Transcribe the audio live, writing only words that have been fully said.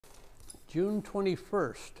June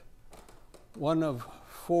 21st, one of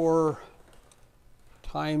 4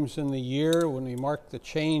 times in the year when we mark the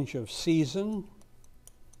change of season.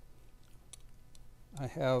 I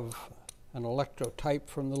have an electrotype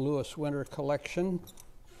from the Lewis Winter collection.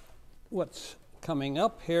 What's coming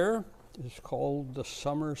up here is called the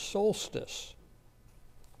summer solstice.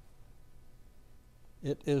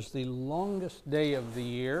 It is the longest day of the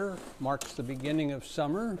year, marks the beginning of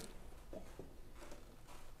summer.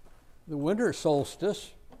 The winter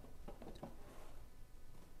solstice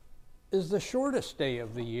is the shortest day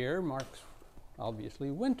of the year, marks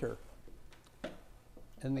obviously winter.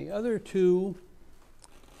 And the other two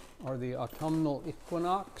are the autumnal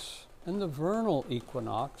equinox and the vernal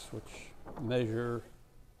equinox, which measure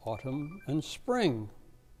autumn and spring.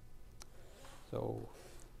 So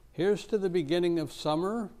here's to the beginning of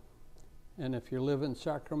summer, and if you live in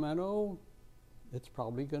Sacramento, it's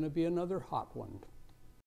probably going to be another hot one.